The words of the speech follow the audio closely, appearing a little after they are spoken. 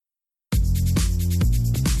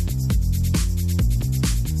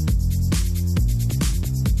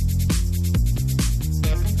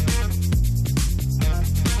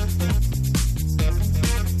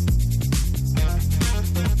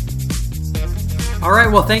All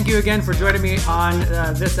right, well, thank you again for joining me on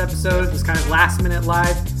this episode, this kind of last-minute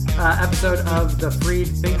live episode of The Freed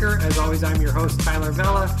Thinker. As always, I'm your host, Tyler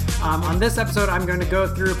Vela. On this episode, I'm going to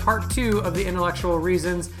go through part 2 of the intellectual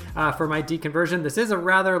reasons for my deconversion. This is a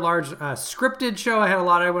rather large scripted show. I had a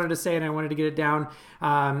lot I wanted to say, and I wanted to get it down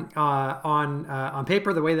on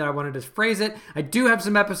paper the way that I wanted to phrase it. I do have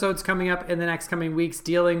some episodes coming up in the next coming weeks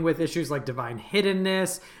dealing with issues like divine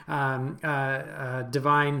hiddenness,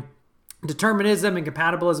 divine determinism and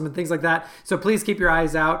compatibilism and things like that. So please keep your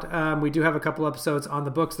eyes out. We do have a couple episodes on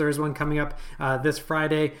the books. There is one coming up this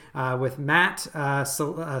Friday with Matt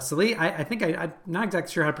Salih. I think I'm not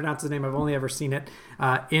exactly sure how to pronounce his name. I've only ever seen it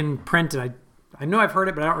in print, and I know I've heard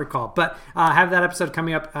it, but I don't recall. But I have that episode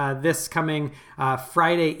coming up this coming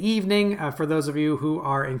Friday evening. For those of you who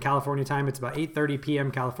are in California time, it's about 8:30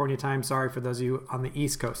 p.m. California time. Sorry for those of you on the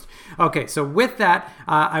East Coast. Okay, so with that,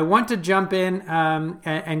 I want to jump in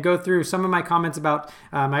and go through some of my comments about,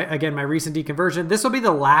 my recent deconversion. This will be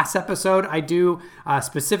the last episode I do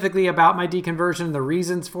specifically about my deconversion, the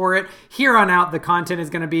reasons for it. Here on out, the content is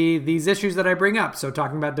going to be these issues that I bring up. So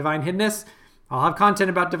talking about divine hiddenness, I'll have content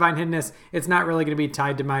about divine hiddenness. It's not really going to be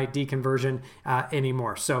tied to my deconversion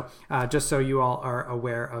anymore. So just so you all are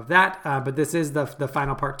aware of that. But this is the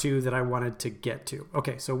final part 2 that I wanted to get to.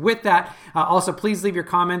 Okay, so with that, also please leave your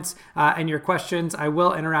comments and your questions. I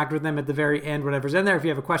will interact with them at the very end, whatever's in there. If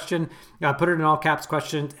you have a question, put it in all caps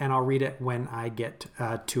questions, and I'll read it when I get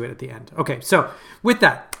to it at the end. Okay, so with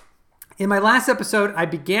that, in my last episode, I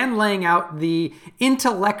began laying out the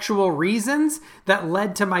intellectual reasons that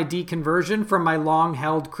led to my deconversion from my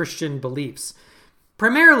long-held Christian beliefs.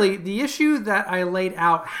 Primarily, the issue that I laid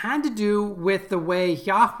out had to do with the way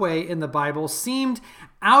Yahweh in the Bible seemed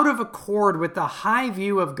out of accord with the high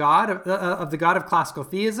view of God, of the God of classical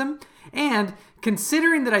theism, and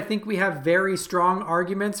considering that I think we have very strong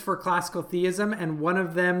arguments for classical theism, and one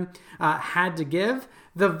of them had to give,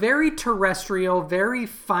 the very terrestrial, very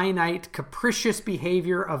finite, capricious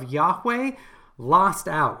behavior of Yahweh lost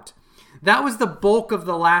out. That was the bulk of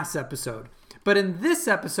the last episode. But in this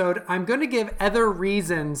episode, I'm going to give other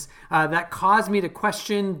reasons that caused me to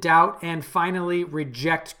question, doubt, and finally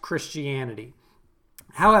reject Christianity.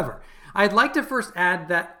 However, I'd like to first add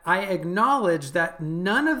that I acknowledge that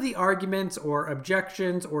none of the arguments or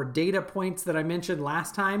objections or data points that I mentioned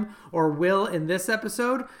last time or will in this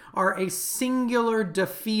episode are a singular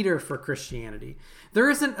defeater for Christianity. There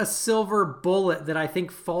isn't a silver bullet that I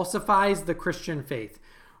think falsifies the Christian faith.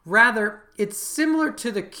 Rather, it's similar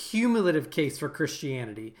to the cumulative case for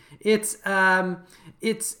Christianity. It's a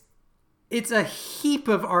heap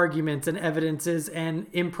of arguments and evidences and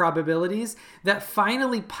improbabilities that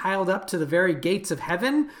finally piled up to the very gates of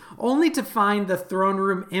heaven, only to find the throne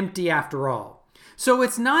room empty after all. So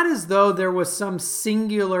it's not as though there was some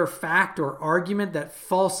singular fact or argument that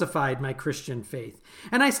falsified my Christian faith.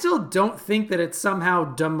 And I still don't think that it's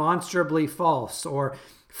somehow demonstrably false or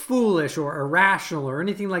foolish or irrational or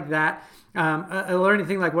anything like that, or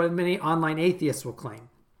anything like what many online atheists will claim.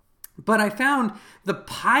 But I found the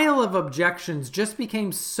pile of objections just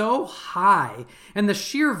became so high, and the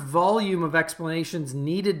sheer volume of explanations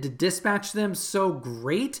needed to dispatch them so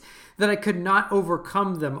great that I could not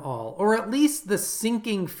overcome them all, or at least the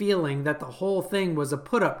sinking feeling that the whole thing was a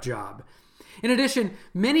put-up job. In addition,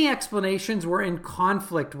 many explanations were in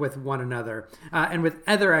conflict with one another and with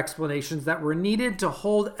other explanations that were needed to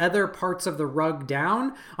hold other parts of the rug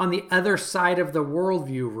down on the other side of the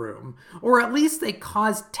worldview room, or at least they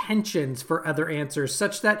caused tensions for other answers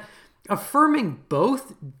such that affirming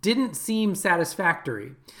both didn't seem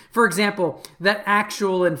satisfactory. For example, that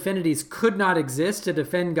actual infinities could not exist to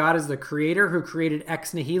defend God as the creator who created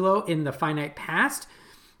ex nihilo in the finite past,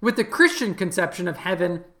 with the Christian conception of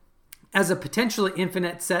heaven as a potentially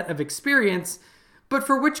infinite set of experience, but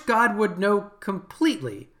for which God would know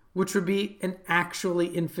completely, which would be an actually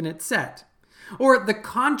infinite set. Or the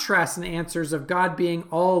contrast in answers of God being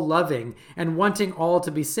all loving and wanting all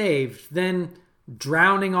to be saved, then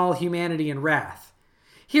drowning all humanity in wrath.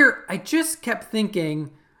 Here, I just kept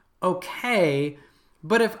thinking, okay,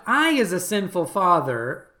 but if I, as a sinful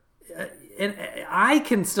father, and I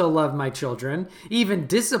can still love my children, even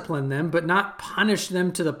discipline them, but not punish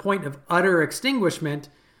them to the point of utter extinguishment,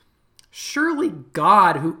 surely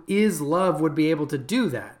God, who is love, would be able to do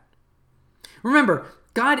that. Remember,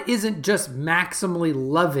 God isn't just maximally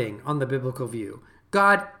loving on the biblical view.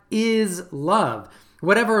 God is love.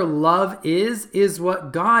 Whatever love is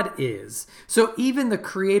what God is. So even the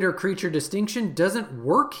creator-creature distinction doesn't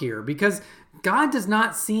work here because God does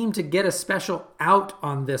not seem to get a special out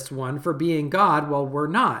on this one for being God while we're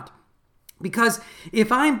not. Because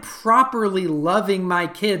if I'm properly loving my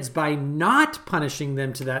kids by not punishing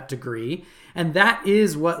them to that degree, and that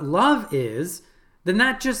is what love is, then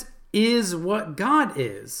that just is what God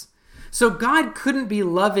is. So God couldn't be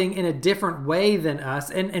loving in a different way than us,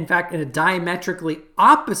 and in fact, in a diametrically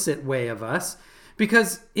opposite way of us,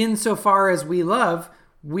 because insofar as we love,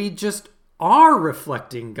 we just are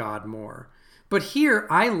reflecting God more. But here,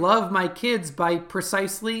 I love my kids by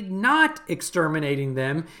precisely not exterminating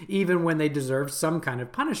them, even when they deserve some kind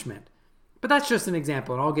of punishment. But that's just an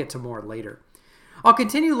example, and I'll get to more later. I'll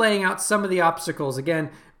continue laying out some of the obstacles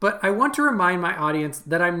again, but I want to remind my audience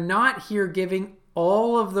that I'm not here giving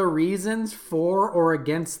all of the reasons for or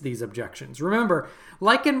against these objections. Remember,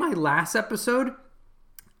 like in my last episode,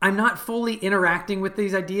 I'm not fully interacting with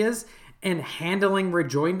these ideas and handling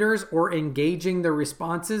rejoinders or engaging the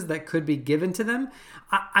responses that could be given to them.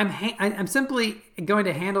 I'm simply going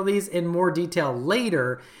to handle these in more detail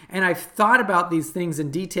later, and I've thought about these things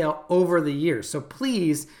in detail over the years. So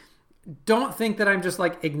please don't think that I'm just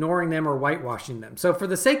like ignoring them or whitewashing them. So for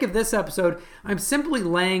the sake of this episode, I'm simply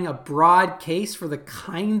laying a broad case for the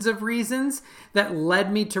kinds of reasons that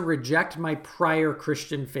led me to reject my prior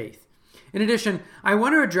Christian faith. In addition, I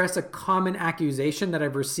want to address a common accusation that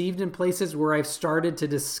I've received in places where I've started to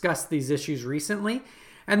discuss these issues recently,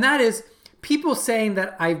 and that is people saying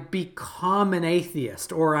that I've become an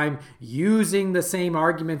atheist, or I'm using the same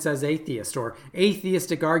arguments as atheists, or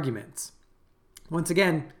atheistic arguments. Once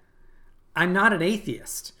again, I'm not an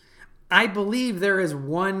atheist. I believe there is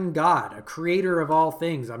one God, a creator of all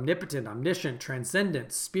things, omnipotent, omniscient,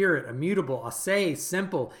 transcendent, spirit, immutable, ase,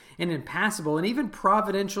 simple, and impassible, and even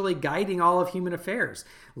providentially guiding all of human affairs,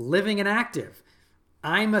 living and active.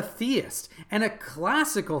 I'm a theist, and a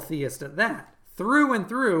classical theist at that, through and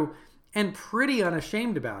through, and pretty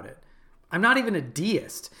unashamed about it. I'm not even a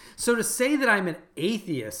deist. So to say that I'm an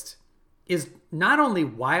atheist is not only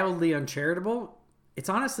wildly uncharitable, it's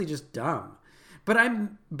honestly just dumb. But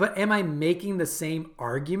am I making the same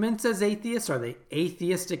arguments as atheists? Are they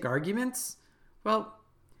atheistic arguments? Well,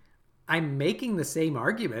 I'm making the same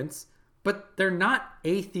arguments, but they're not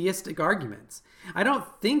atheistic arguments. I don't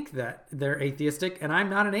think that they're atheistic, and I'm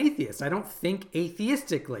not an atheist. I don't think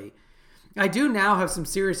atheistically. I do now have some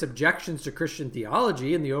serious objections to Christian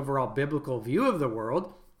theology and the overall biblical view of the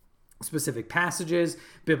world, specific passages,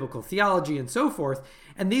 biblical theology, and so forth.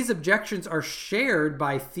 And these objections are shared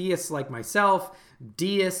by theists like myself,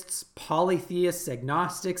 deists, polytheists,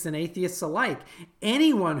 agnostics, and atheists alike.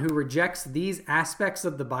 Anyone who rejects these aspects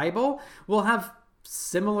of the Bible will have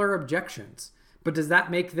similar objections. But does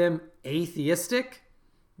that make them atheistic?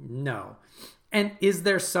 No. And is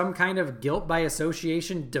there some kind of guilt by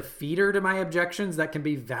association defeater to my objections that can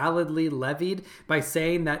be validly levied by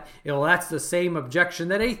saying that, that's the same objection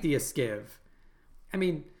that atheists give? I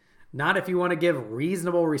mean, not if you want to give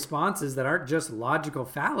reasonable responses that aren't just logical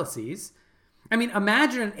fallacies. I mean,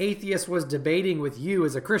 imagine an atheist was debating with you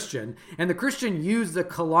as a Christian, and the Christian used the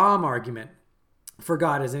Kalam argument for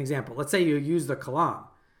God as an example. Let's say you use the Kalam.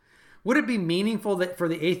 Would it be meaningful for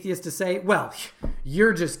the atheist to say, well,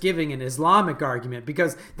 you're just giving an Islamic argument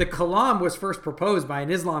because the Kalam was first proposed by an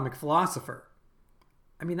Islamic philosopher?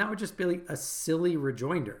 I mean, that would just be a silly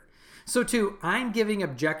rejoinder. So too, I'm giving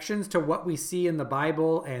objections to what we see in the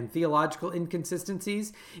Bible and theological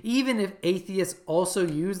inconsistencies, even if atheists also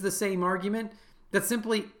use the same argument, that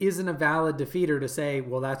simply isn't a valid defeater to say,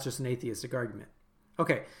 well, that's just an atheistic argument.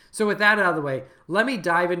 Okay, so with that out of the way, let me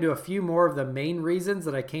dive into a few more of the main reasons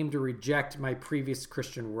that I came to reject my previous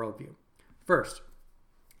Christian worldview. First,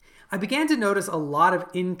 I began to notice a lot of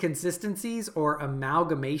inconsistencies or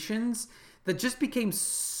amalgamations that just became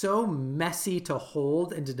so messy to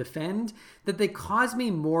hold and to defend that they caused me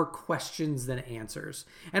more questions than answers.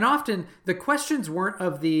 And often the questions weren't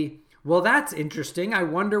of the, well, that's interesting, I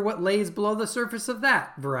wonder what lays below the surface of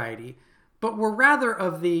that variety, but were rather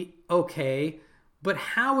of the, okay, but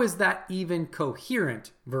how is that even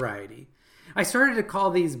coherent variety? I started to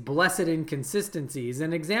call these blessed inconsistencies,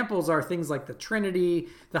 and examples are things like the Trinity,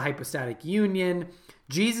 the hypostatic union.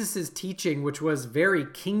 Jesus' teaching, which was very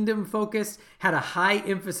kingdom-focused, had a high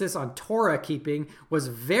emphasis on Torah keeping, was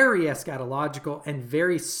very eschatological and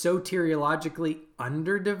very soteriologically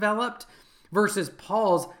underdeveloped, versus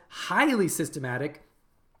Paul's highly systematic,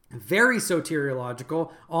 very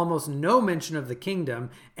soteriological, almost no mention of the kingdom,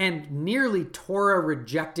 and nearly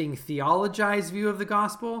Torah-rejecting theologized view of the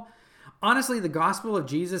gospel. Honestly, the gospel of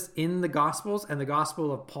Jesus in the Gospels and the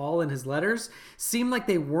gospel of Paul in his letters seem like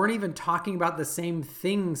they weren't even talking about the same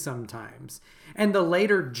thing sometimes. And the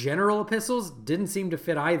later general epistles didn't seem to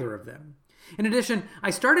fit either of them. In addition, I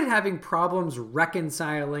started having problems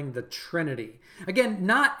reconciling the Trinity. Again,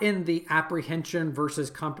 not in the apprehension versus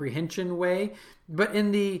comprehension way, but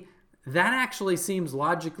in the that actually seems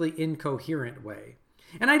logically incoherent way.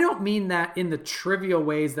 And I don't mean that in the trivial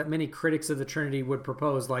ways that many critics of the Trinity would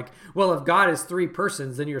propose, like, well, if God is three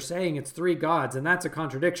persons, then you're saying it's three gods, and that's a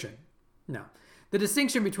contradiction. No. The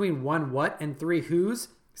distinction between one what and three whos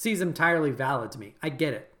seems entirely valid to me. I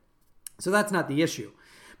get it. So that's not the issue.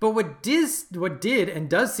 But what did and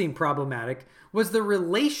does seem problematic was the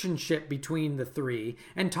relationship between the three,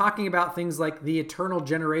 and talking about things like the eternal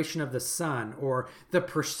generation of the Son or the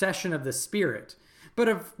procession of the Spirit, but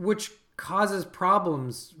of which causes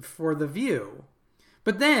problems for the view.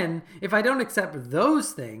 But then, if I don't accept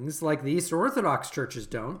those things, like the Eastern Orthodox churches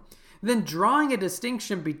don't, then drawing a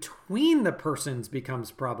distinction between the persons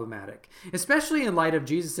becomes problematic, especially in light of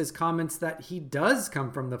Jesus' comments that he does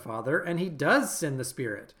come from the Father and he does send the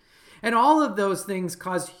Spirit. And all of those things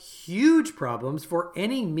cause huge problems for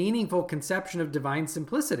any meaningful conception of divine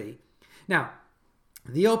simplicity. Now,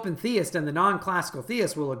 the open theist and the non-classical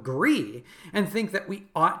theist will agree and think that we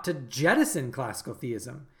ought to jettison classical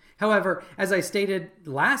theism. However, as I stated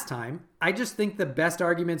last time, I just think the best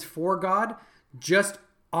arguments for God just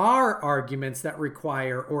are arguments that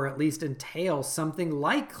require or at least entail something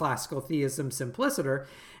like classical theism simpliciter,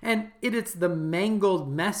 and it's the mangled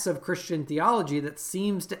mess of Christian theology that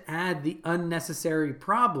seems to add the unnecessary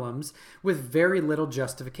problems with very little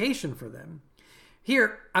justification for them.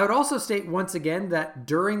 Here, I would also state once again that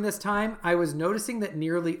during this time, I was noticing that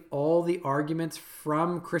nearly all the arguments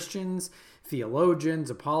from Christians, theologians,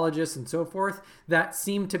 apologists, and so forth that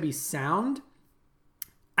seemed to be sound,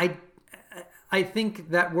 I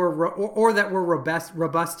think that were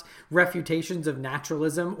robust refutations of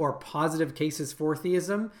naturalism or positive cases for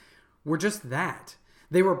theism were just that.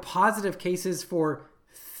 They were positive cases for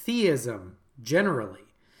theism generally.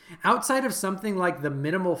 Outside of something like the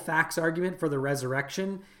minimal facts argument for the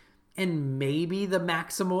resurrection and maybe the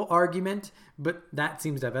maximal argument, but that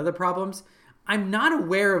seems to have other problems, I'm not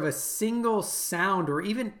aware of a single sound or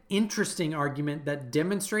even interesting argument that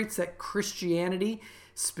demonstrates that Christianity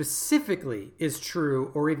specifically is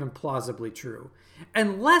true or even plausibly true,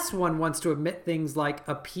 unless one wants to admit things like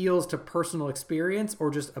appeals to personal experience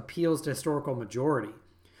or just appeals to historical majority,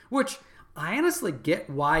 which I honestly get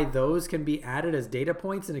why those can be added as data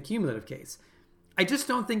points in a cumulative case. I just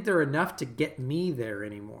don't think they're enough to get me there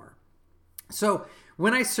anymore. So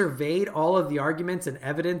when I surveyed all of the arguments and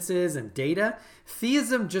evidences and data,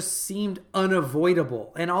 theism just seemed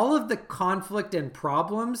unavoidable. And all of the conflict and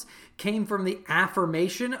problems came from the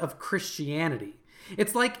affirmation of Christianity.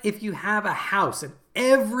 It's like if you have a house and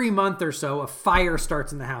every month or so a fire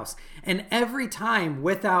starts in the house. And every time,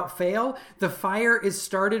 without fail, the fire is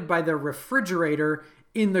started by the refrigerator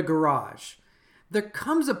in the garage. There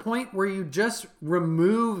comes a point where you just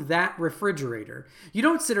remove that refrigerator. You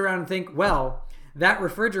don't sit around and think, well, that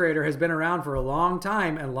refrigerator has been around for a long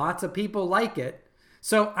time and lots of people like it,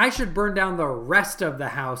 so I should burn down the rest of the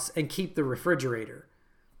house and keep the refrigerator.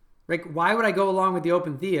 Like, why would I go along with the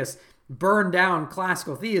open theist, burn down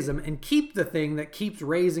classical theism, and keep the thing that keeps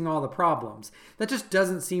raising all the problems? That just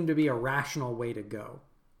doesn't seem to be a rational way to go.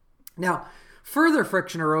 Now, further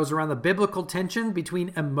friction arose around the biblical tension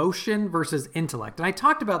between emotion versus intellect. And I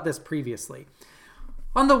talked about this previously.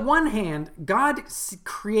 On the one hand, God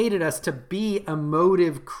created us to be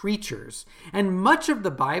emotive creatures. And much of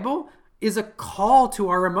the Bible is a call to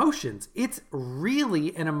our emotions. It's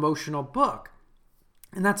really an emotional book.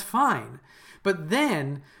 And that's fine. But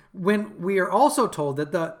then, when we are also told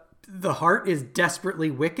that the heart is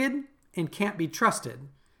desperately wicked and can't be trusted,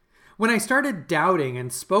 when I started doubting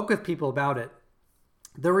and spoke with people about it,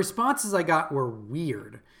 the responses I got were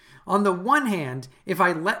weird. On the one hand, if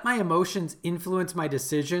I let my emotions influence my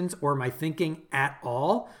decisions or my thinking at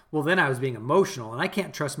all, well, then I was being emotional and I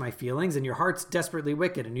can't trust my feelings and your heart's desperately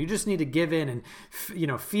wicked and you just need to give in and,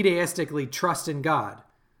 fideistically trust in God.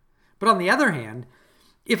 But on the other hand,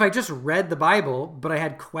 if I just read the Bible, but I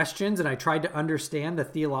had questions and I tried to understand the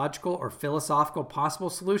theological or philosophical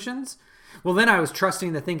possible solutions, well, then I was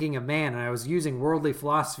trusting the thinking of man and I was using worldly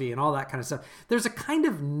philosophy and all that kind of stuff. There's a kind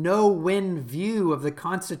of no-win view of the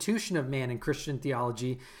constitution of man in Christian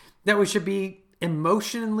theology that we should be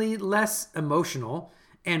emotionally less emotional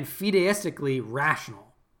and fideistically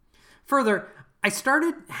rational. Further, I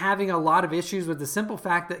started having a lot of issues with the simple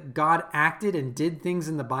fact that God acted and did things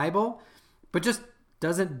in the Bible, but just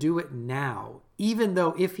doesn't do it now, even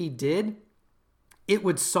though if he did, it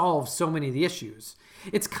would solve so many of the issues.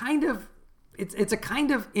 It's a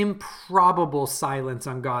kind of improbable silence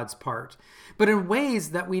on God's part, but in ways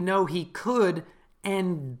that we know he could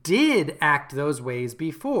and did act those ways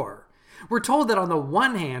before. We're told that on the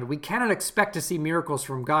one hand, we cannot expect to see miracles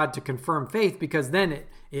from God to confirm faith because then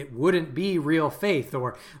it wouldn't be real faith.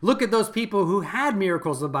 Or look at those people who had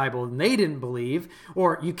miracles in the Bible and they didn't believe.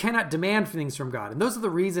 Or you cannot demand things from God. And those are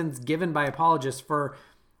the reasons given by apologists for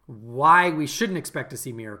why we shouldn't expect to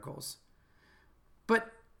see miracles.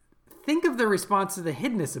 But think of the response to the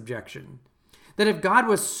hiddenness objection. That if God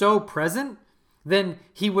was so present, then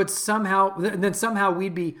somehow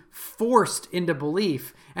we'd be forced into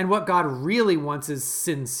belief. And what God really wants is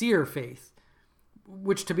sincere faith,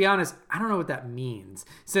 which, to be honest, I don't know what that means.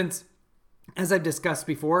 Since, as I've discussed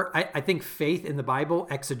before, I think faith in the Bible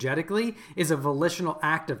exegetically is a volitional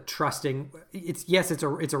act of trusting.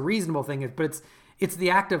 It's a reasonable thing, but it's the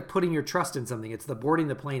act of putting your trust in something. It's the boarding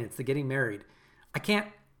the plane. It's the getting married. I can't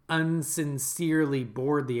unsincerely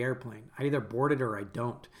board the airplane. I either board it or I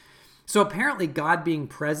don't. So apparently God being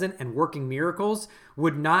present and working miracles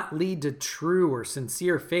would not lead to true or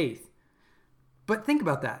sincere faith. But think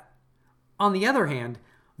about that. On the other hand,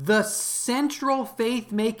 the central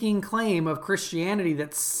faith-making claim of Christianity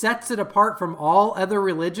that sets it apart from all other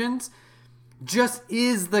religions just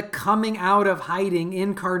is the coming out of hiding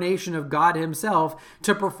incarnation of God himself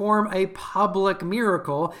to perform a public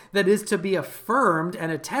miracle that is to be affirmed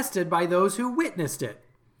and attested by those who witnessed it.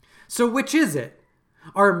 So which is it?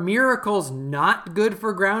 Are miracles not good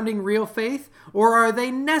for grounding real faith, or are they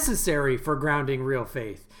necessary for grounding real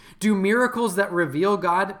faith? Do miracles that reveal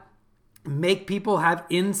God make people have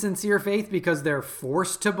insincere faith because they're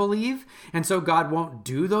forced to believe, and so God won't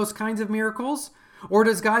do those kinds of miracles? Or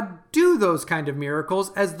does God do those kind of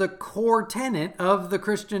miracles as the core tenet of the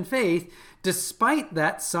Christian faith, despite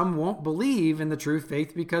that some won't believe in the true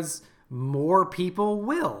faith because more people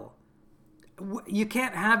will? You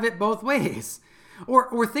can't have it both ways.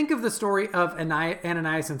 Or think of the story of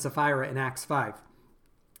Ananias and Sapphira in Acts 5.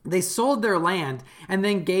 They sold their land and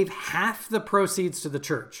then gave half the proceeds to the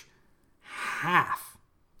church. Half.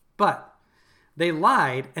 But they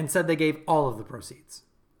lied and said they gave all of the proceeds.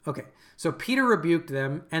 Okay, so Peter rebuked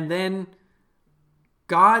them and then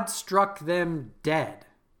God struck them dead.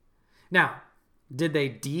 Now, did they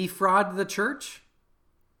defraud the church?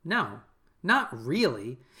 No. Not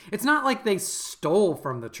really. It's not like they stole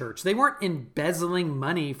from the church. They weren't embezzling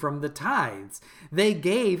money from the tithes. They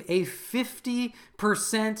gave a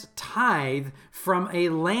 50% tithe from a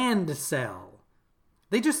land sale.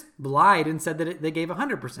 They just lied and said that they gave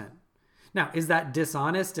 100%. Now, is that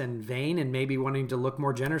dishonest and vain and maybe wanting to look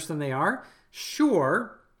more generous than they are?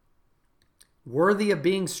 Sure. Worthy of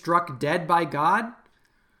being struck dead by God?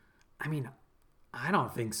 I mean, I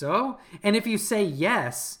don't think so. And if you say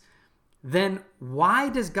yes, then why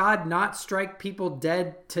does God not strike people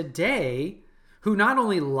dead today who not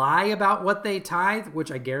only lie about what they tithe,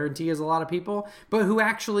 which I guarantee is a lot of people, but who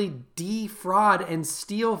actually defraud and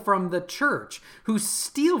steal from the church, who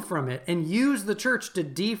steal from it and use the church to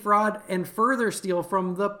defraud and further steal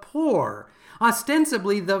from the poor?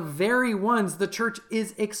 Ostensibly, the very ones the church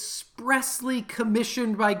is expressly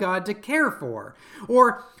commissioned by God to care for,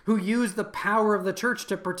 or who use the power of the church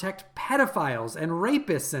to protect pedophiles and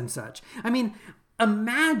rapists and such. I mean,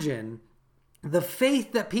 imagine the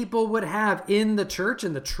faith that people would have in the church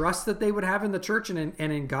and the trust that they would have in the church and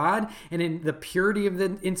in God and in the purity of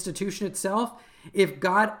the institution itself if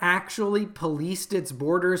God actually policed its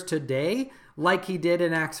borders today like he did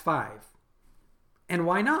in Acts 5. And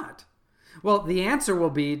why not? Well, the answer will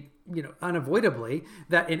be, unavoidably,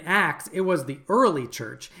 that in Acts, it was the early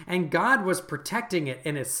church, and God was protecting it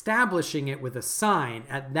and establishing it with a sign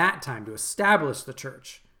at that time to establish the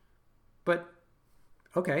church. But,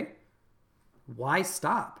 okay, why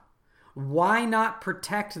stop? Why not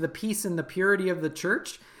protect the peace and the purity of the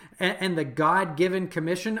church and the God-given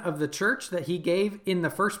commission of the church that he gave in the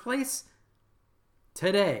first place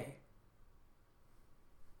today?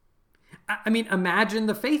 I mean, imagine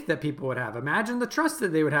the faith that people would have. Imagine the trust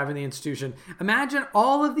that they would have in the institution. Imagine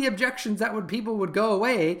all of the objections that people would go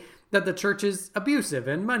away, that the church is abusive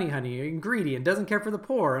and money honey and greedy and doesn't care for the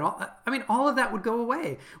poor. And all of that would go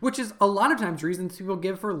away, which is a lot of times reasons people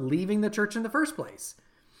give for leaving the church in the first place.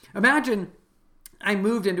 Imagine I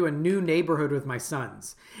moved into a new neighborhood with my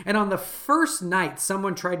sons, and on the first night,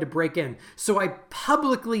 someone tried to break in. So I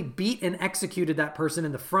publicly beat and executed that person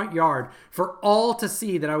in the front yard for all to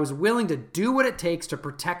see that I was willing to do what it takes to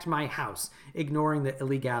protect my house, ignoring the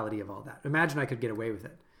illegality of all that. Imagine I could get away with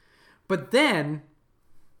it. But then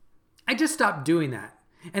I just stopped doing that.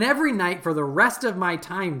 And every night for the rest of my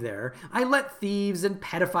time there, I let thieves and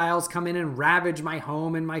pedophiles come in and ravage my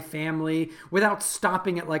home and my family without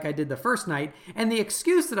stopping it like I did the first night. And the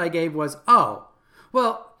excuse that I gave was, oh,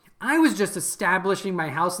 well, I was just establishing my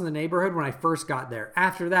house in the neighborhood when I first got there.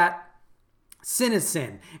 After that, sin is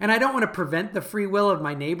sin. And I don't want to prevent the free will of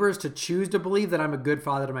my neighbors to choose to believe that I'm a good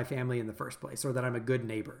father to my family in the first place, or that I'm a good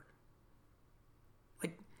neighbor.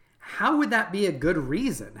 Like, how would that be a good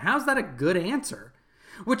reason? How's that a good answer?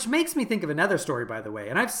 Which makes me think of another story, by the way.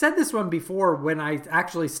 And I've said this one before when I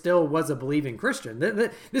actually still was a believing Christian.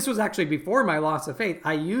 This was actually before my loss of faith.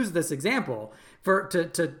 I used this example to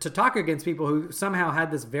talk against people who somehow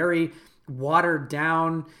had this very watered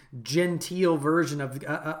down, genteel version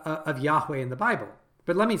of Yahweh in the Bible.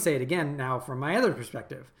 But let me say it again now from my other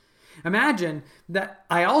perspective. Imagine that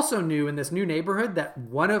I also knew in this new neighborhood that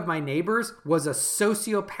one of my neighbors was a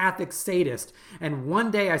sociopathic sadist. And one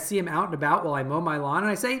day I see him out and about while I mow my lawn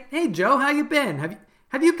and I say, "Hey, Joe, how you been?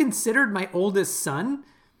 Have you considered my oldest son?"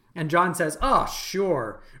 And John says, "Oh,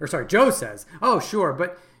 sure." Or sorry, Joe says, "Oh, sure,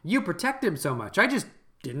 but you protect him so much. I just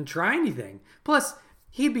didn't try anything. Plus,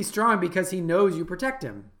 he'd be strong because he knows you protect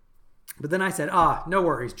him." But then I said, no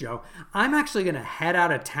worries, Joe. I'm actually going to head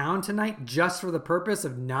out of town tonight just for the purpose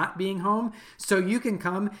of not being home. So you can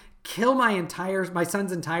come kill my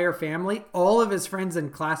son's entire family, all of his friends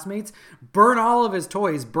and classmates, burn all of his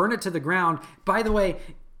toys, burn it to the ground. By the way,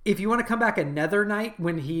 if you want to come back another night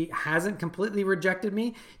when he hasn't completely rejected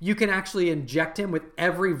me, you can actually inject him with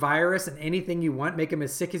every virus and anything you want, make him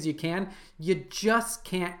as sick as you can. You just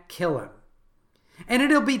can't kill him. And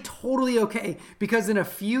it'll be totally okay, because in a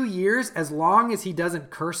few years, as long as he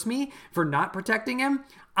doesn't curse me for not protecting him,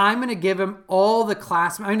 I'm going to give him I'm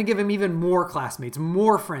going to give him even more classmates,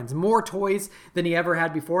 more friends, more toys than he ever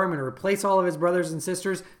had before. I'm going to replace all of his brothers and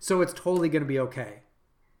sisters, so it's totally going to be okay.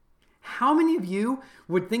 How many of you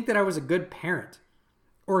would think that I was a good parent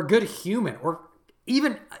or a good human or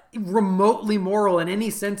even remotely moral in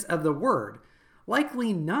any sense of the word?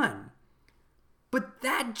 Likely none. But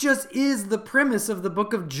that just is the premise of the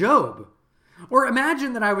book of Job. Or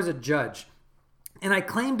imagine that I was a judge and I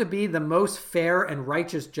claim to be the most fair and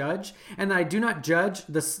righteous judge, and that I do not judge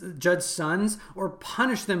sons or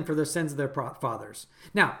punish them for the sins of their fathers.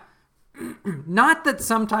 Now, not that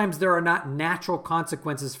sometimes there are not natural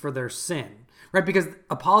consequences for their sin, right? Because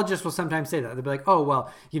apologists will sometimes say that. They'll be like, "Oh,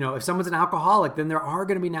 well, if someone's an alcoholic, then there are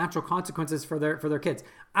going to be natural consequences for their kids."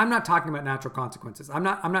 I'm not talking about natural consequences. I'm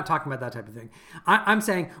not talking about that type of thing. I'm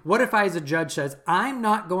saying, what if I, as a judge, says, I'm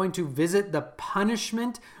not going to visit the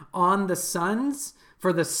punishment on the sons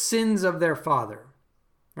for the sins of their father,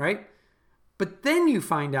 right? But then you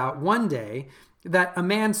find out one day that a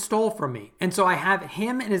man stole from me, and so I have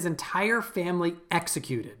him and his entire family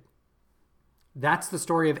executed. That's the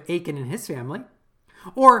story of Achan and his family.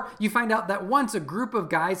 Or you find out that once a group of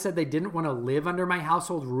guys said they didn't want to live under my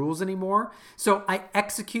household rules anymore, so I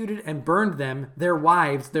executed and burned them, their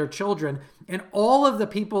wives, their children, and all of the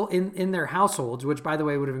people in their households, which, by the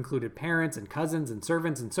way, would have included parents and cousins and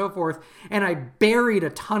servants and so forth, and I buried a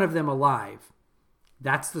ton of them alive.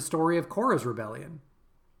 That's the story of Korah's rebellion.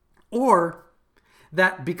 Or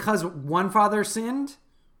that because one father sinned,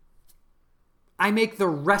 I make the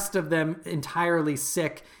rest of them entirely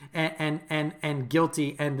sick and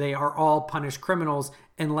guilty, and they are all punished criminals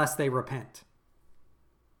unless they repent.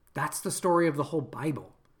 That's the story of the whole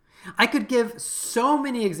Bible. I could give so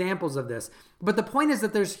many examples of this, but the point is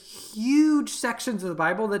that there's huge sections of the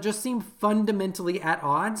Bible that just seem fundamentally at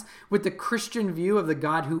odds with the Christian view of the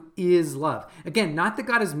God who is love. Again, not that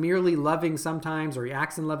God is merely loving sometimes or he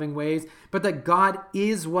acts in loving ways, but that God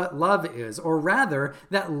is what love is, or rather,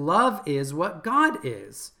 that love is what God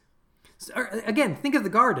is. Again, think of the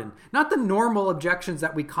garden, not the normal objections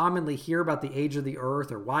that we commonly hear about the age of the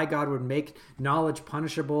earth or why God would make knowledge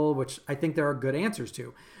punishable, which I think there are good answers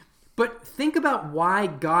to. But think about why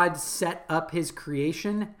God set up his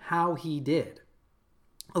creation how he did.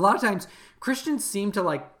 A lot of times, Christians seem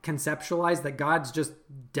to conceptualize that God's just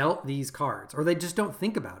dealt these cards, or they just don't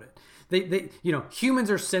think about it. Humans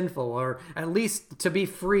are sinful, or at least to be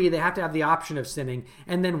free, they have to have the option of sinning.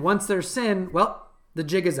 And then once there's sin, well, the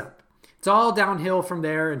jig is up. It's all downhill from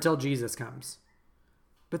there until Jesus comes.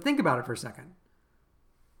 But think about it for a second.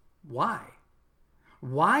 Why?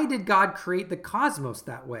 Why did God create the cosmos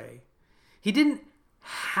that way? He didn't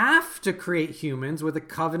have to create humans with a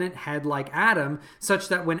covenant head like Adam, such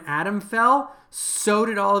that when Adam fell, so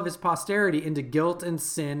did all of his posterity into guilt and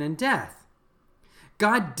sin and death.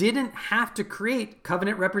 God didn't have to create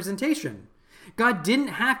covenant representation. God didn't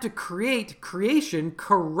have to create creation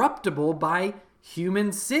corruptible by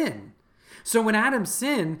human sin. So when Adam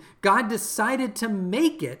sinned, God decided to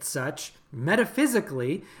make it such,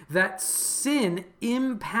 metaphysically, that sin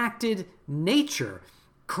impacted nature,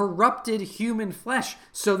 corrupted human flesh,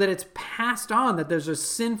 so that it's passed on, that there's a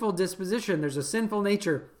sinful disposition, there's a sinful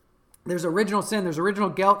nature There's original sin, there's original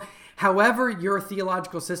guilt. However your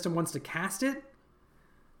theological system wants to cast it,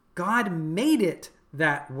 God made it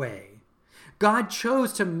that way. God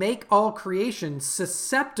chose to make all creation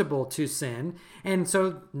susceptible to sin, and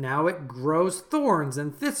so now it grows thorns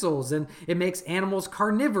and thistles, and it makes animals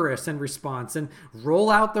carnivorous in response, and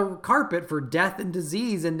roll out the carpet for death and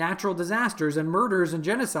disease and natural disasters and murders and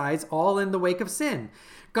genocides, all in the wake of sin.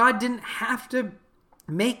 God didn't have to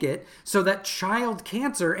make it so that child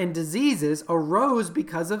cancer and diseases arose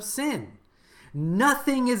because of sin.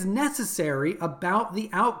 Nothing is necessary about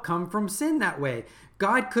the outcome from sin that way.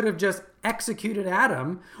 God could have just executed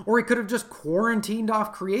Adam, or he could have just quarantined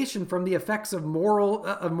off creation from the effects of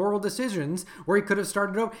moral decisions, or he could have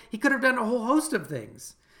started over. He could have done a whole host of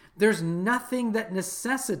things. There's nothing that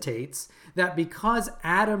necessitates that because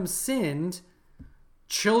Adam sinned,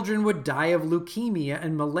 children would die of leukemia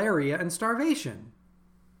and malaria and starvation.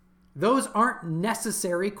 Those aren't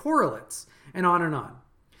necessary correlates, and on and on.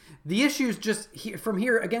 The issues just from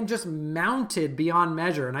here, again, just mounted beyond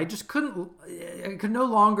measure. And I could no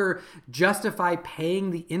longer justify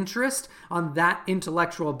paying the interest on that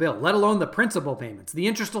intellectual bill, let alone the principal payments. The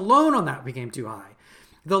interest alone on that became too high.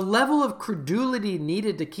 The level of credulity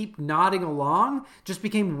needed to keep nodding along just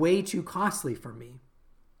became way too costly for me.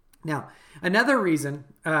 Now, another reason,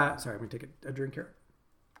 sorry, I'm going to take a drink here.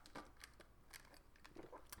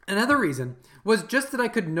 Another reason was just that I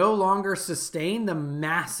could no longer sustain the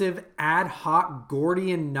massive ad hoc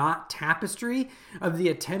Gordian knot tapestry of the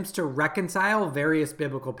attempts to reconcile various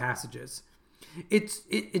biblical passages.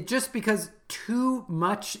 It just became too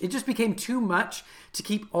much to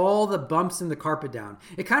keep all the bumps in the carpet down.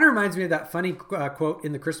 It kind of reminds me of that funny quote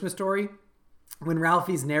in the Christmas Story when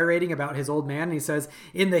Ralphie's narrating about his old man, and he says,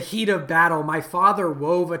 "In the heat of battle, my father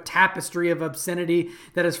wove a tapestry of obscenity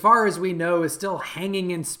that, as far as we know, is still hanging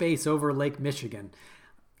in space over Lake Michigan."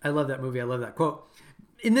 I love that movie. I love that quote.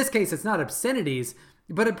 In this case, it's not obscenities,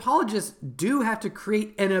 but apologists do have to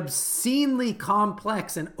create an obscenely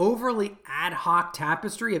complex and overly ad hoc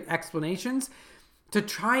tapestry of explanations to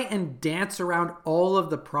try and dance around all of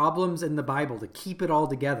the problems in the Bible, to keep it all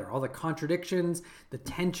together, all the contradictions, the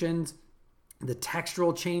tensions, the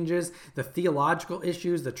textual changes, the theological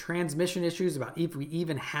issues, the transmission issues about if we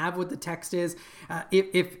even have what the text is,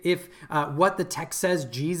 if what the text says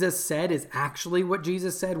Jesus said is actually what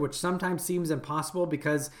Jesus said, which sometimes seems impossible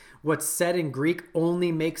because what's said in Greek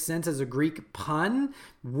only makes sense as a Greek pun,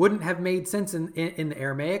 wouldn't have made sense in the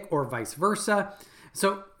Aramaic, or vice versa.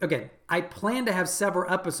 So again, I plan to have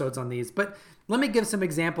several episodes on these, but let me give some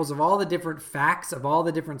examples of all the different facts of all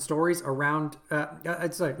the different stories around.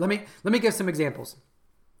 Let me give some examples,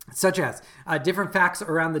 such as different facts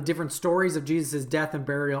around the different stories of Jesus' death and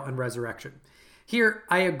burial and resurrection. Here,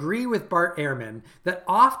 I agree with Bart Ehrman that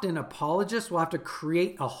often apologists will have to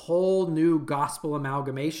create a whole new gospel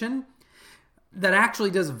amalgamation that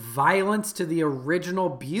actually does violence to the original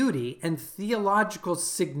beauty and theological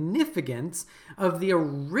significance of the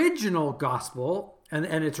original gospel and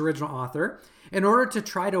its original author, in order to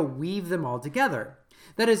try to weave them all together.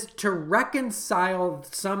 That is, to reconcile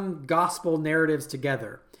some gospel narratives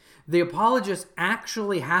together. The apologists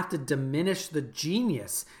actually have to diminish the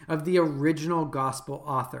genius of the original gospel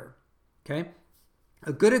author. Okay?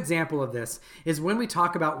 A good example of this is when we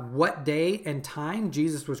talk about what day and time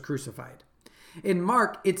Jesus was crucified. In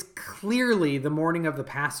Mark, it's clearly the morning of the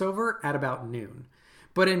Passover at about noon.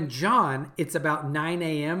 But in John, it's about 9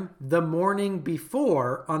 a.m. the morning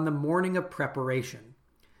before, on the morning of preparation.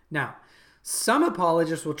 Now, some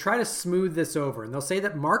apologists will try to smooth this over, and they'll say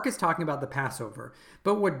that Mark is talking about the Passover.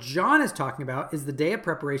 But what John is talking about is the day of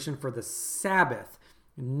preparation for the Sabbath,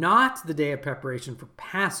 not the day of preparation for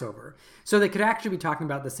Passover. So they could actually be talking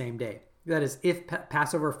about the same day. That is, if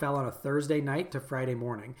Passover fell on a Thursday night to Friday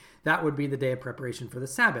morning, that would be the day of preparation for the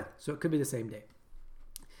Sabbath. So it could be the same day.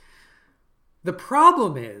 The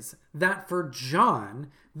problem is that for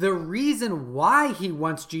John, the reason why he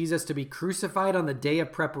wants Jesus to be crucified on the day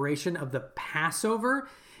of preparation of the Passover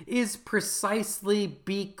is precisely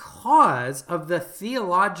because of the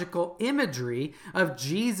theological imagery of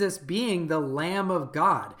Jesus being the Lamb of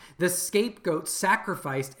God, the scapegoat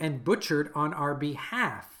sacrificed and butchered on our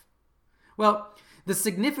behalf. Well, the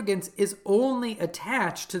significance is only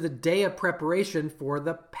attached to the day of preparation for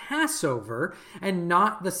the Passover and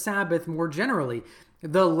not the Sabbath more generally.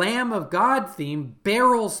 The Lamb of God theme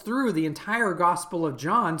barrels through the entire Gospel of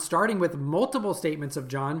John, starting with multiple statements of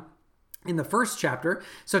John in the first chapter,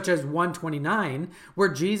 such as 129, where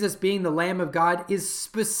Jesus being the Lamb of God is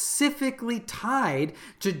specifically tied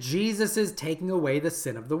to Jesus' taking away the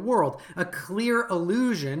sin of the world, a clear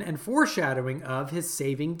allusion and foreshadowing of his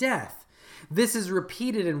saving death. This is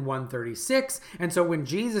repeated in 136, and so when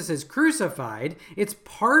Jesus is crucified, it's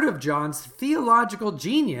part of John's theological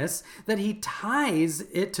genius that he ties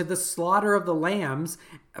it to the slaughter of the lambs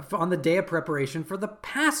on the day of preparation for the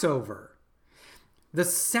Passover. The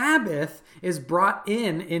Sabbath is brought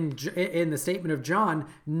in the statement of John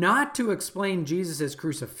not to explain Jesus'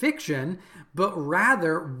 crucifixion, but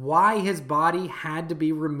rather why his body had to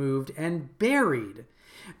be removed and buried.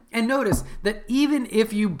 And notice that even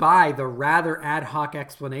if you buy the rather ad hoc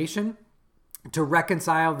explanation to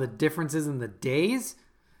reconcile the differences in the days,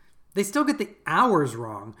 they still get the hours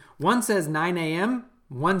wrong. One says 9 a.m.,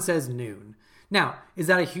 one says noon. Now, is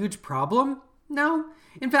that a huge problem? No.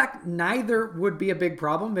 In fact, neither would be a big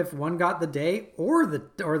problem if one got the day or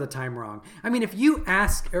the time wrong. I mean, if you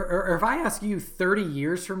ask, or if I ask you 30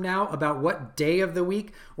 years from now about what day of the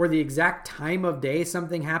week or the exact time of day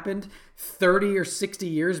something happened 30 or 60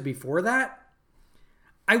 years before that,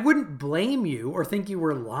 I wouldn't blame you or think you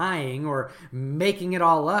were lying or making it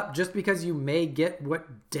all up just because you may get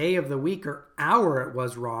what day of the week or hour it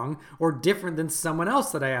was wrong or different than someone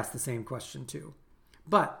else that I asked the same question to.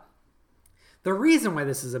 But the reason why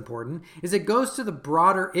this is important is it goes to the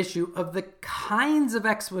broader issue of the kinds of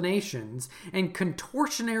explanations and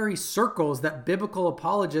contortionary circles that biblical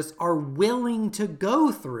apologists are willing to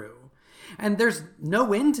go through. And there's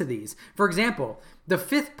no end to these. For example, the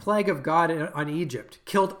 5th plague of God on Egypt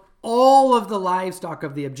killed all of the livestock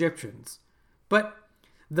of the Egyptians. But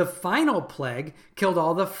the final plague killed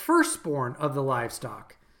all the firstborn of the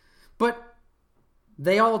livestock. But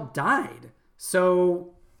they all died.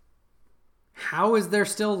 So how is there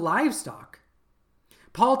still livestock?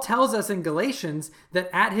 Paul tells us in Galatians that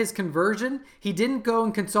at his conversion, he didn't go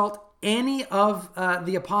and consult any of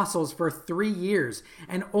the apostles for 3 years.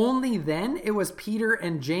 And only then it was Peter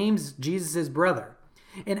and James, Jesus' brother.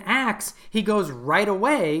 In Acts, he goes right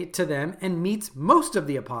away to them and meets most of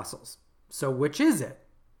the apostles. So which is it?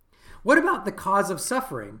 What about the cause of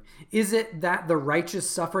suffering? Is it that the righteous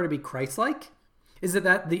suffer to be Christ-like? Is it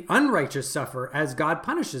that the unrighteous suffer as God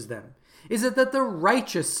punishes them? Is it that the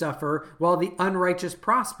righteous suffer while the unrighteous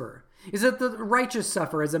prosper? Is it that the righteous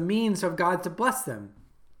suffer as a means of God to bless them?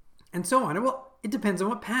 And so on. Well, it depends on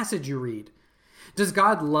what passage you read. Does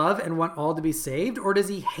God love and want all to be saved, or does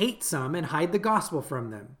he hate some and hide the gospel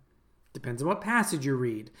from them? Depends on what passage you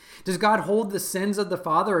read. Does God hold the sins of the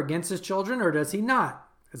father against his children, or does he not?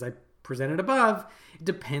 As I presented above, it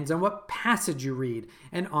depends on what passage you read,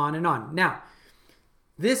 and on and on. Now,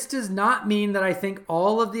 this does not mean that I think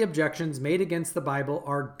all of the objections made against the Bible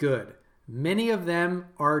are good. Many of them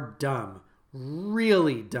are dumb,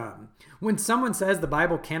 really dumb. When someone says the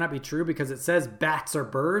Bible cannot be true because it says bats are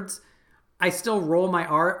birds, I still roll my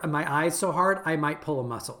eyes so hard I might pull a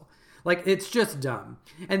muscle. Like, it's just dumb.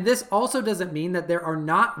 And this also doesn't mean that there are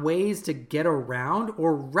not ways to get around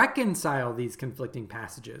or reconcile these conflicting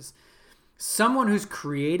passages. Someone who's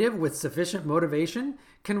creative with sufficient motivation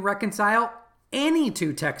can reconcile any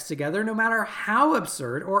two texts together, no matter how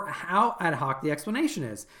absurd or how ad hoc the explanation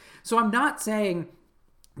is. So I'm not saying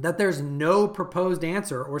that there's no proposed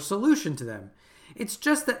answer or solution to them. It's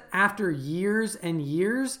just that after years and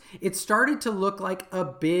years, it started to look like a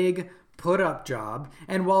big put-up job.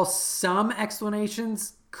 And while some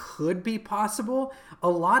explanations could be possible, a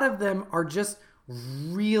lot of them are just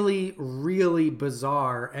really, really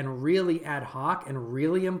bizarre and really ad hoc and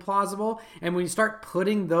really implausible. And when you start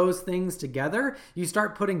putting those things together, you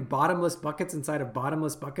start putting bottomless buckets inside of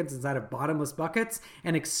bottomless buckets inside of bottomless buckets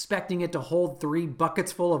and expecting it to hold 3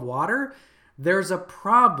 buckets full of water. There's a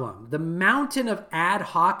problem. The mountain of ad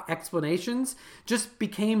hoc explanations just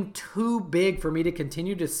became too big for me to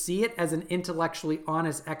continue to see it as an intellectually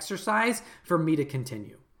honest exercise for me to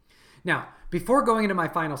continue. Now, before going into my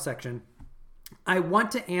final section, I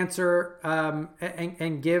want to answer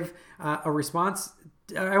and give a response.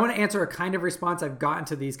 I want to answer a kind of response I've gotten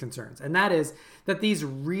to these concerns. And that is that these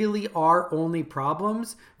really are only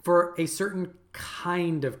problems for a certain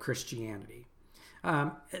kind of Christianity.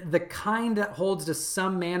 The kind that holds to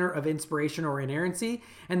some manner of inspiration or inerrancy,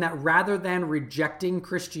 and that rather than rejecting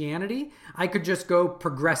Christianity, I could just go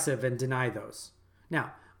progressive and deny those.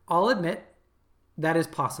 Now, I'll admit that is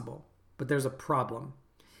possible, but there's a problem.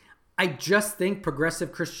 I just think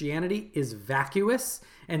progressive Christianity is vacuous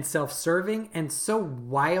and self-serving and so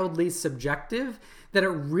wildly subjective that it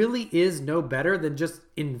really is no better than just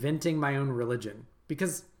inventing my own religion.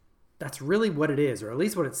 Because that's really what it is, or at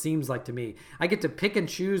least what it seems like to me. I get to pick and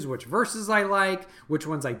choose which verses I like, which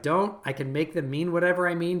ones I don't. I can make them mean whatever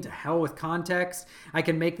I mean, to hell with context. I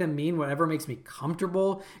can make them mean whatever makes me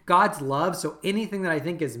comfortable. God's love, so anything that I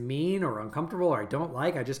think is mean or uncomfortable or I don't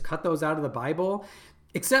like, I just cut those out of the Bible.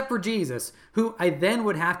 except for Jesus, who I then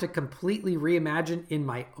would have to completely reimagine in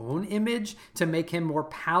my own image to make him more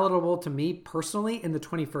palatable to me personally in the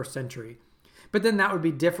 21st century. But then that would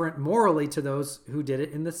be different morally to those who did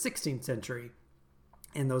it in the 16th century,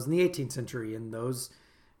 and those in the 18th century, and those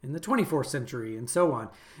in the 24th century, and so on.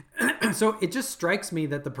 So it just strikes me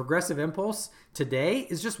that the progressive impulse today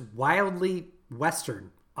is just wildly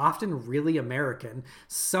Western, often really American,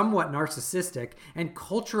 somewhat narcissistic, and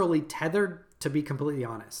culturally tethered, to be completely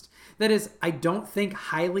honest. That is, I don't think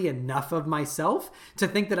highly enough of myself to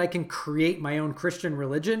think that I can create my own Christian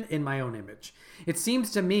religion in my own image. It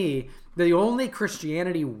seems to me the only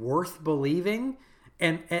Christianity worth believing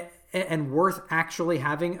and worth actually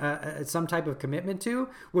having some type of commitment to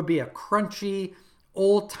would be a crunchy,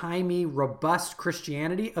 old-timey, robust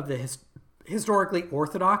Christianity of the historically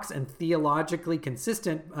orthodox and theologically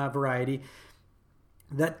consistent variety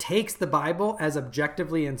that takes the Bible as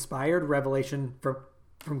objectively inspired revelation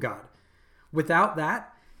from God. Without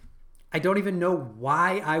that, I don't even know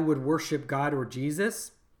why I would worship God or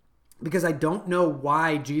Jesus, because I don't know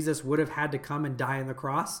why Jesus would have had to come and die on the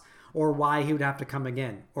cross, or why he would have to come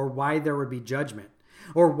again, or why there would be judgment,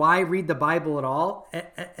 or why read the Bible at all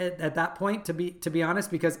at that point, to be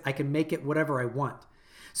honest, because I can make it whatever I want.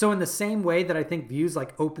 So in the same way that I think views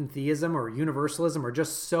like open theism or universalism are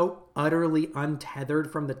just so utterly untethered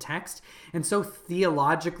from the text and so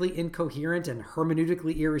theologically incoherent and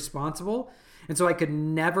hermeneutically irresponsible, and so I could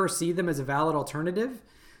never see them as a valid alternative,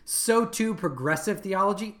 so too progressive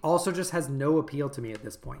theology also just has no appeal to me at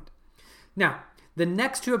this point. Now, the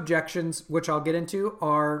next two objections, which I'll get into,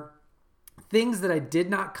 are things that I did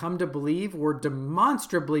not come to believe were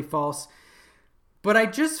demonstrably false, but I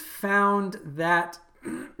just found that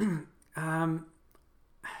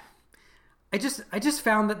I just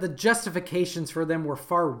found that the justifications for them were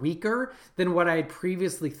far weaker than what I had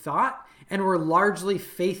previously thought, and were largely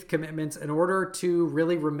faith commitments in order to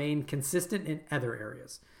really remain consistent in other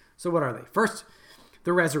areas. So what are they? First,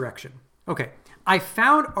 the resurrection. Okay, I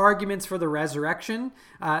found arguments for the resurrection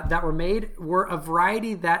that were made were a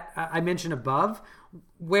variety that I mentioned above,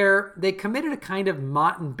 where they committed a kind of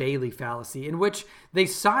Mott and Bailey fallacy in which they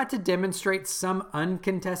sought to demonstrate some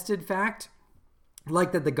uncontested fact,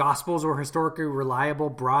 like that the Gospels were historically reliable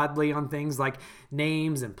broadly on things like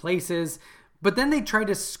names and places, but then they tried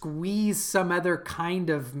to squeeze some other kind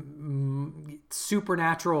of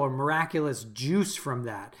supernatural or miraculous juice from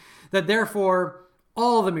that therefore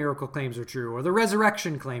all the miracle claims are true, or the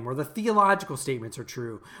resurrection claim, or the theological statements are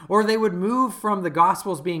true, or they would move from the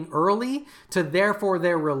Gospels being early to therefore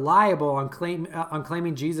they're reliable on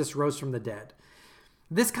claiming Jesus rose from the dead.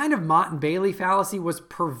 This kind of Mott and Bailey fallacy was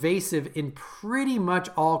pervasive in pretty much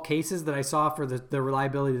all cases that I saw for the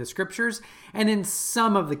reliability of the scriptures, and in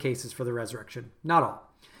some of the cases for the resurrection, not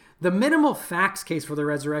all. The minimal facts case for the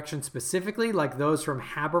resurrection specifically, like those from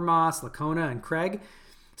Habermas, Lacona, and Craig,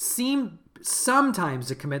 seem sometimes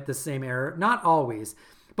to commit the same error, not always.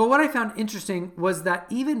 But what I found interesting was that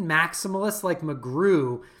even maximalists like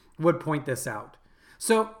McGrew would point this out.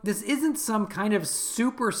 So this isn't some kind of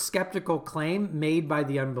super skeptical claim made by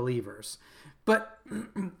the unbelievers. But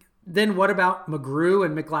then what about McGrew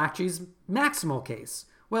and McLatchie's maximal case?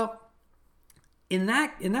 Well, in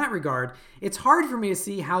that regard, it's hard for me to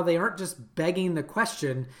see how they aren't just begging the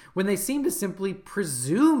question when they seem to simply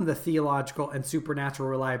presume the theological and supernatural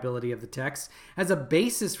reliability of the text as a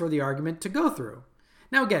basis for the argument to go through.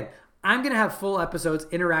 Now again, I'm going to have full episodes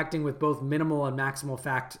interacting with both minimal and maximal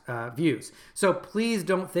fact views. So please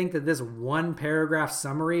don't think that this one paragraph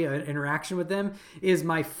summary interaction with them is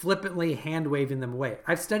my flippantly hand-waving them away.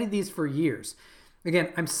 I've studied these for years.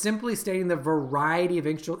 Again, I'm simply stating the variety of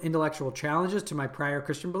intellectual challenges to my prior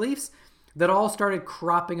Christian beliefs that all started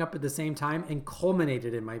cropping up at the same time and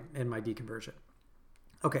culminated in my deconversion.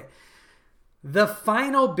 Okay, the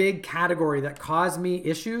final big category that caused me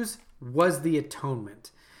issues was the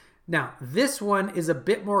atonement. Now, this one is a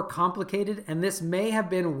bit more complicated, and this may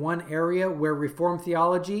have been one area where Reformed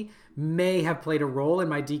theology may have played a role in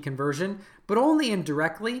my deconversion, but only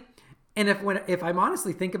indirectly. And if I'm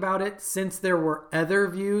honestly think about it, since there were other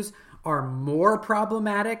views are more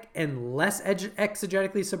problematic and less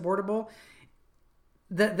exegetically supportable,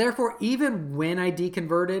 that therefore even when I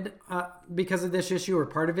deconverted because of this issue or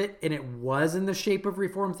part of it, and it was in the shape of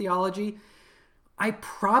Reformed theology, I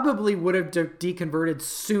probably would have deconverted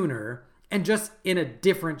sooner and just in a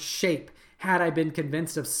different shape had I been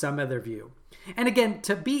convinced of some other view. And again,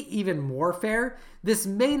 to be even more fair, this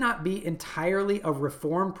may not be entirely a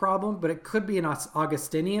Reformed problem, but it could be an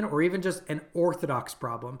Augustinian or even just an Orthodox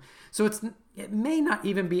problem. So it may not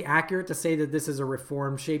even be accurate to say that this is a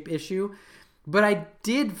Reformed shape issue. But I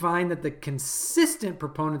did find that the consistent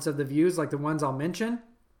proponents of the views, like the ones I'll mention,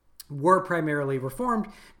 were primarily Reformed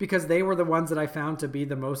because they were the ones that I found to be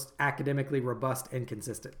the most academically robust and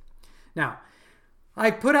consistent. Now,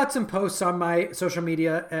 I put out some posts on my social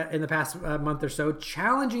media in the past month or so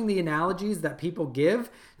challenging the analogies that people give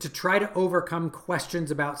to try to overcome questions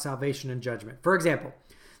about salvation and judgment. For example,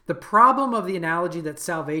 the problem of the analogy that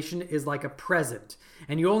salvation is like a present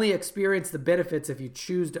and you only experience the benefits if you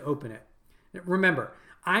choose to open it. Remember,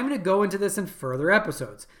 I'm going to go into this in further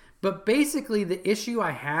episodes, but basically the issue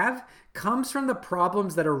I have comes from the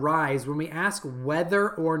problems that arise when we ask whether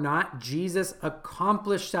or not Jesus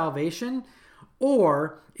accomplished salvation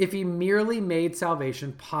or if he merely made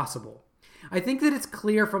salvation possible. I think that it's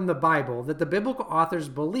clear from the Bible that the biblical authors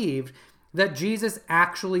believed that Jesus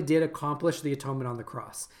actually did accomplish the atonement on the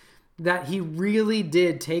cross, that he really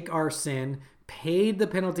did take our sin, paid the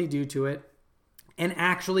penalty due to it, and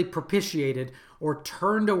actually propitiated or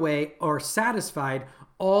turned away or satisfied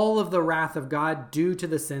all of the wrath of God due to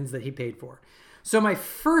the sins that he paid for. So my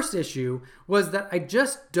first issue was that I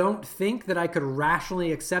just don't think that I could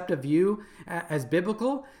rationally accept a view as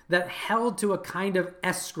biblical that held to a kind of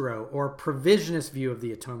escrow or provisionist view of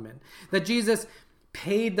the atonement. That Jesus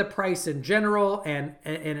paid the price in general and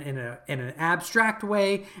in an abstract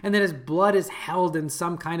way, and that his blood is held in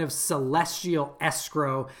some kind of celestial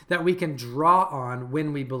escrow that we can draw on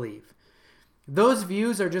when we believe. Those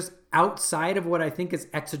views are just outside of what I think is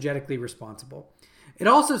exegetically responsible. It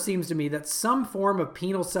also seems to me that some form of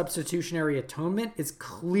penal substitutionary atonement is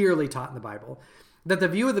clearly taught in the Bible. That the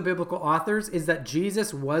view of the biblical authors is that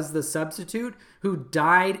Jesus was the substitute who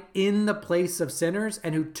died in the place of sinners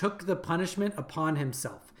and who took the punishment upon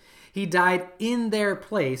himself. He died in their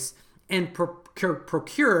place and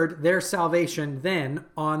procured their salvation then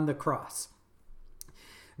on the cross.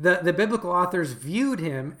 The biblical authors viewed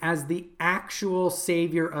him as the actual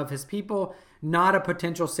savior of his people, not a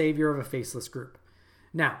potential savior of a faceless group.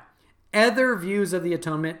 Now, other views of the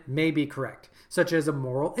atonement may be correct, such as a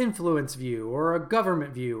moral influence view or a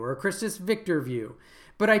government view or a Christus Victor view.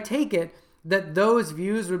 But I take it that those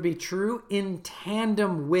views would be true in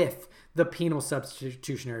tandem with the penal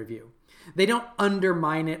substitutionary view. They don't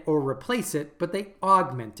undermine it or replace it, but they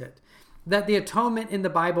augment it. That the atonement in the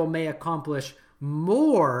Bible may accomplish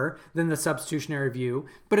more than the substitutionary view,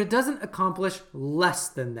 but it doesn't accomplish less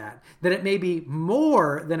than that. That it may be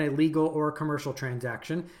more than a legal or a commercial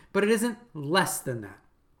transaction, but it isn't less than that.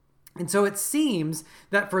 And so it seems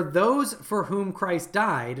that for those for whom Christ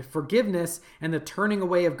died, forgiveness and the turning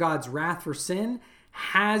away of God's wrath for sin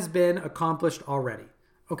has been accomplished already.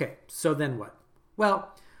 Okay, so then what?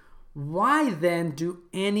 Well, why then do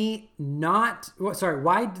any who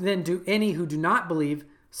do not believe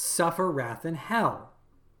suffer wrath in hell?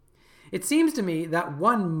 It seems to me that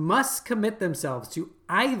one must commit themselves to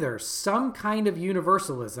either some kind of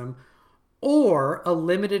universalism or a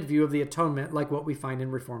limited view of the atonement like what we find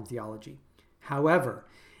in Reformed theology. However,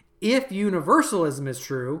 if universalism is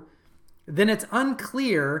true, then it's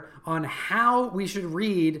unclear on how we should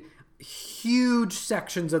read huge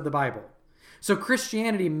sections of the Bible. So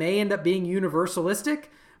Christianity may end up being universalistic,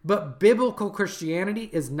 but biblical Christianity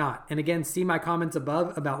is not. And again, see my comments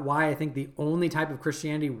above about why I think the only type of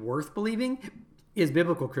Christianity worth believing is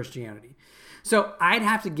biblical Christianity. So I'd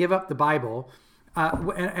have to give up the Bible, I'd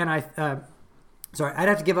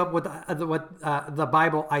have to give up what the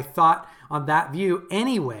Bible I thought on that view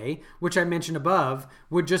anyway, which I mentioned above,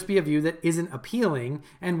 would just be a view that isn't appealing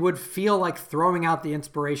and would feel like throwing out the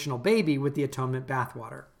inspirational baby with the atonement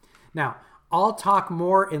bathwater. Now, I'll talk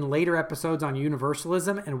more in later episodes on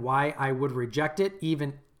universalism and why I would reject it,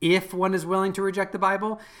 even if one is willing to reject the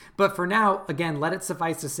Bible. But for now, again, let it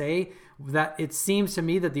suffice to say that it seems to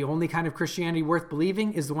me that the only kind of Christianity worth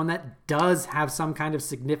believing is the one that does have some kind of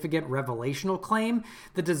significant revelational claim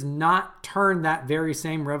that does not turn that very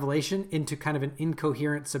same revelation into kind of an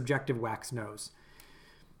incoherent subjective wax nose.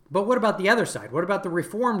 But what about the other side? What about the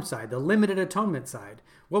Reformed side, the limited atonement side?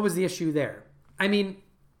 What was the issue there? I mean,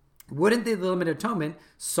 wouldn't the limited atonement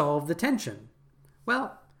solve the tension?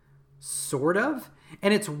 Well, sort of.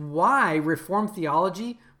 And it's why Reformed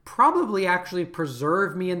theology probably actually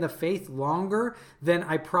preserved me in the faith longer than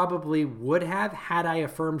I probably would have had I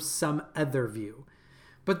affirmed some other view.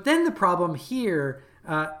 But then the problem here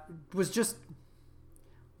was just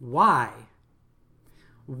why?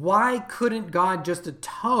 Why couldn't God just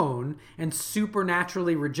atone and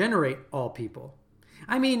supernaturally regenerate all people?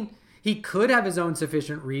 I mean, he could have his own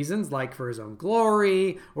sufficient reasons, like for his own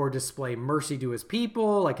glory, or display mercy to his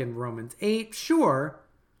people, like in Romans 8, sure.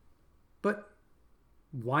 But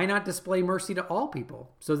why not display mercy to all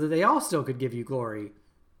people, so that they all still could give you glory?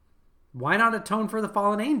 Why not atone for the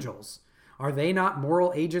fallen angels? Are they not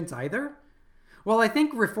moral agents either? Well, I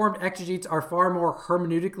think Reformed exegetes are far more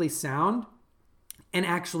hermeneutically sound and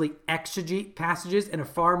actually exegete passages in a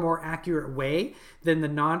far more accurate way than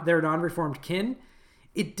their non-Reformed kin.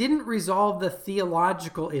 It didn't resolve the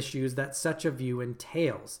theological issues that such a view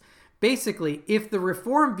entails. Basically, if the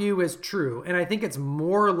Reformed view is true, and I think it's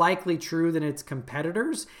more likely true than its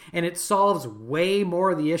competitors, and it solves way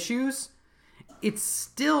more of the issues, it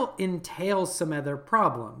still entails some other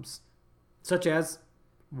problems, such as,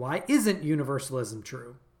 why isn't universalism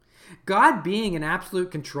true? God being in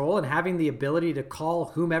absolute control and having the ability to call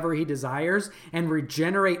whomever he desires and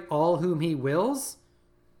regenerate all whom he wills,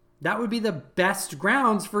 that would be the best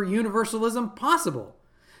grounds for universalism possible.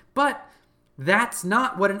 But that's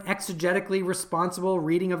not what an exegetically responsible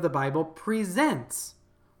reading of the Bible presents,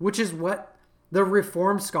 which is what the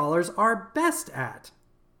Reformed scholars are best at.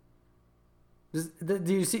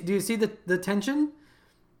 Do you see the tension?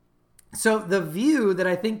 So the view that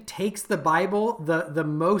I think takes the Bible the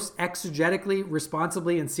most exegetically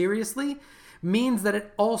responsibly and seriously means that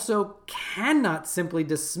it also cannot simply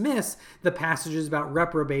dismiss the passages about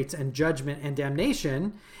reprobates and judgment and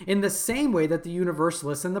damnation in the same way that the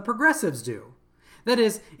Universalists and the Progressives do. That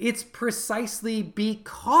is, it's precisely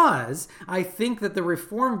because I think that the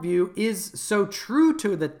Reformed view is so true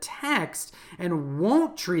to the text and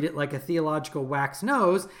won't treat it like a theological wax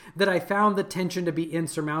nose that I found the tension to be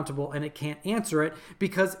insurmountable, and it can't answer it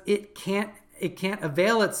because it can't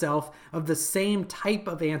avail itself of the same type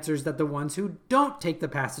of answers that the ones who don't take the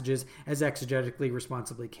passages as exegetically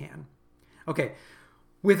responsibly can. Okay.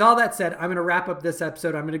 With all that said, I'm going to wrap up this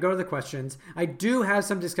episode. I'm going to go to the questions. I do have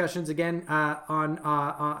some discussions again on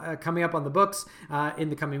coming up on the books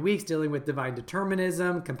in the coming weeks, dealing with divine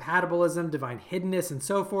determinism, compatibilism, divine hiddenness, and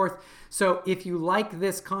so forth. So if you like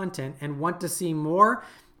this content and want to see more,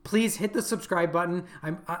 please hit the subscribe button.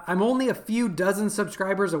 I'm only a few dozen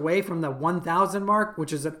subscribers away from the 1,000 mark,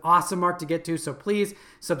 which is an awesome mark to get to. So please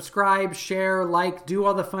subscribe, share, like, do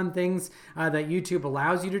all the fun things that YouTube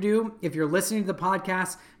allows you to do. If you're listening to the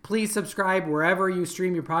podcast, please subscribe wherever you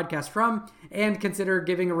stream your podcast from, and consider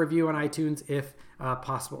giving a review on iTunes if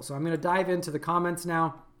possible. So I'm going to dive into the comments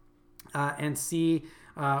now and see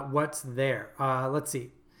what's there. Let's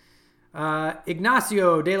see.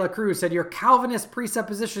 Ignacio de la Cruz said, your Calvinist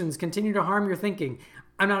presuppositions continue to harm your thinking.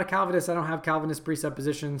 I'm not a Calvinist. I don't have Calvinist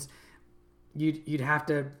presuppositions. You'd have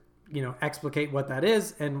to, explicate what that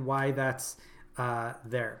is and why that's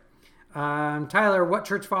there. Tyler, what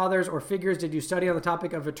church fathers or figures did you study on the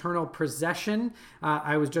topic of eternal procession?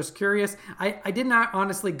 I was just curious. I did not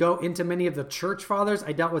honestly go into many of the church fathers.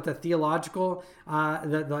 I dealt with the theological,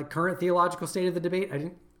 the current theological state of the debate.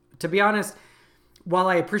 To be honest, while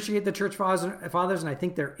I appreciate the church fathers and I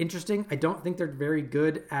think they're interesting, I don't think they're very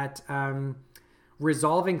good at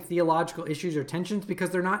resolving theological issues or tensions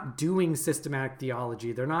because they're not doing systematic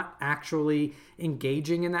theology. They're not actually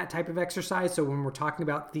engaging in that type of exercise. So when we're talking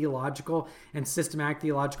about theological and systematic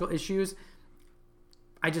theological issues,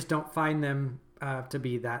 I just don't find them to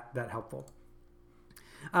be that helpful.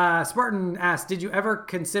 Spartan asked, did you ever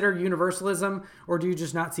consider universalism, or do you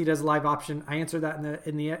just not see it as a live option? I answered that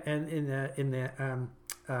in the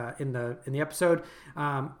episode.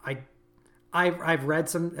 I've read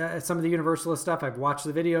some of the universalist stuff. I've watched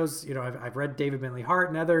the videos. I've read David Bentley Hart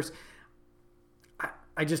and others.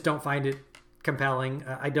 I just don't find it compelling.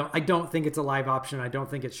 I don't think it's a live option. I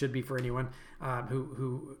don't think it should be for anyone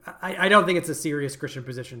who I don't think it's a serious Christian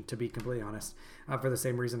position, to be completely honest. For the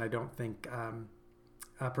same reason I don't think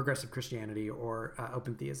progressive Christianity or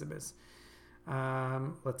open theism is.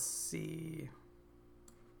 Let's see.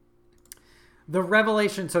 The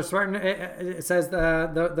revelation. So Spartan, it says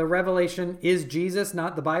the revelation is Jesus,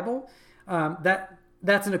 not the Bible.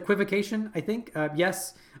 That's an equivocation, I think.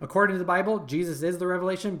 Yes, according to the Bible, Jesus is the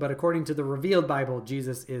revelation, but according to the revealed Bible,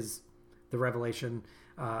 Jesus is the revelation.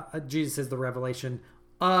 Jesus is the revelation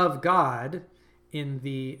of God in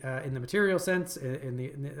the material sense, in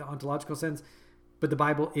the ontological sense. But the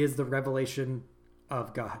Bible is the revelation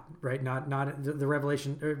of God, right? Not the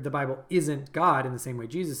revelation. Or the Bible isn't God in the same way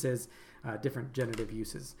Jesus is. Different genitive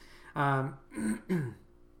uses. How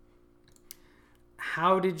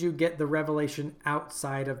did you get the revelation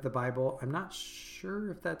outside of the Bible? I'm not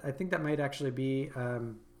sure if that. I think that might actually be.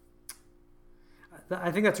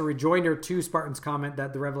 I think that's a rejoinder to Spartan's comment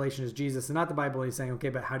that the revelation is Jesus and not the Bible. He's saying, okay,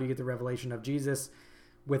 but how do you get the revelation of Jesus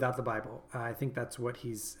without the Bible? I think that's what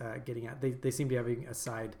he's getting at. They seem to be having a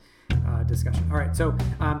side discussion. All right, so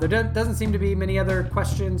there doesn't seem to be many other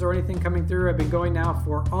questions or anything coming through. I've been going now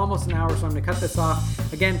for almost an hour, so I'm going to cut this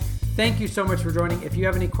off. Again, Thank you so much for joining. If you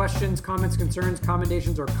have any questions, comments, concerns,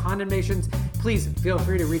 commendations, or condemnations, please feel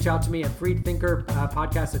free to reach out to me at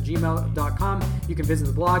freethinkerpodcast@gmail.com. You can visit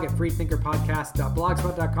the blog at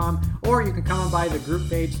freethinkerpodcast.blogspot.com, or you can come on by the group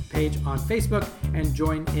page on Facebook and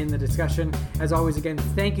join in the discussion. As always, again,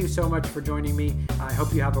 thank you so much for joining me. I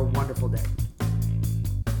hope you have a wonderful day.